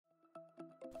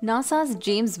NASA's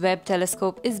James Webb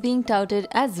telescope is being touted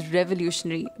as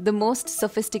revolutionary, the most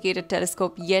sophisticated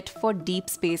telescope yet for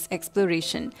deep space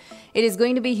exploration. It is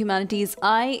going to be humanity's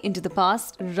eye into the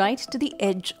past, right to the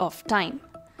edge of time.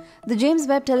 The James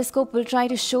Webb telescope will try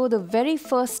to show the very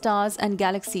first stars and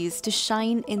galaxies to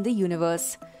shine in the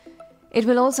universe. It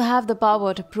will also have the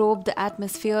power to probe the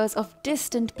atmospheres of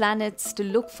distant planets to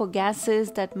look for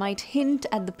gases that might hint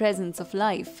at the presence of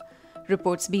life,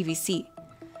 reports BBC.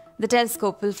 The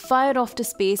telescope will fire off to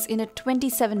space in a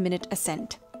 27-minute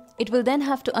ascent. It will then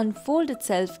have to unfold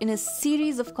itself in a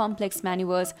series of complex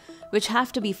maneuvers which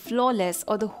have to be flawless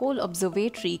or the whole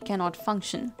observatory cannot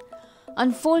function.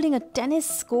 Unfolding a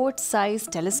tennis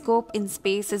court-sized telescope in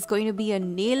space is going to be a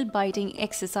nail-biting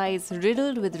exercise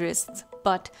riddled with risks,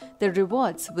 but the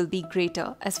rewards will be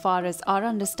greater as far as our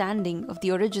understanding of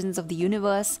the origins of the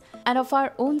universe and of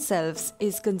our own selves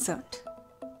is concerned.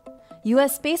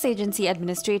 US Space Agency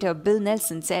Administrator Bill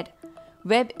Nelson said,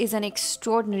 "Webb is an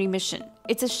extraordinary mission.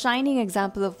 It's a shining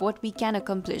example of what we can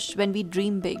accomplish when we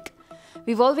dream big.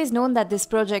 We've always known that this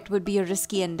project would be a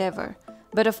risky endeavor.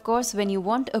 But of course, when you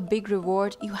want a big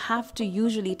reward, you have to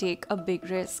usually take a big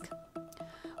risk."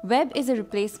 Webb is a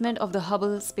replacement of the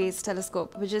Hubble Space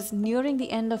Telescope, which is nearing the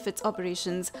end of its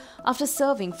operations after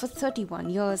serving for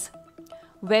 31 years.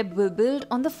 Webb will build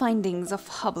on the findings of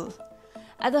Hubble.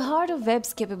 At the heart of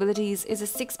Webb's capabilities is a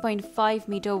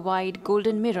 6.5-meter wide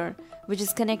golden mirror, which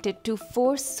is connected to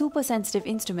 4 super-sensitive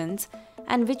instruments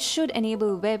and which should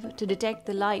enable Webb to detect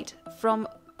the light from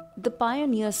the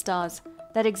pioneer stars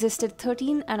that existed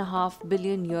 13.5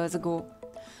 billion years ago.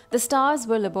 The stars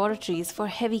were laboratories for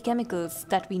heavy chemicals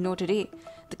that we know today,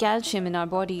 the calcium in our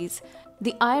bodies,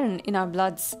 the iron in our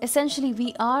bloods. Essentially,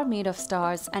 we are made of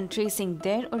stars, and tracing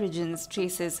their origins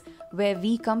traces where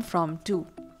we come from too.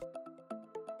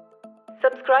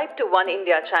 Subscribe to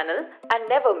Oneindia channel and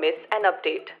never miss an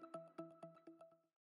update.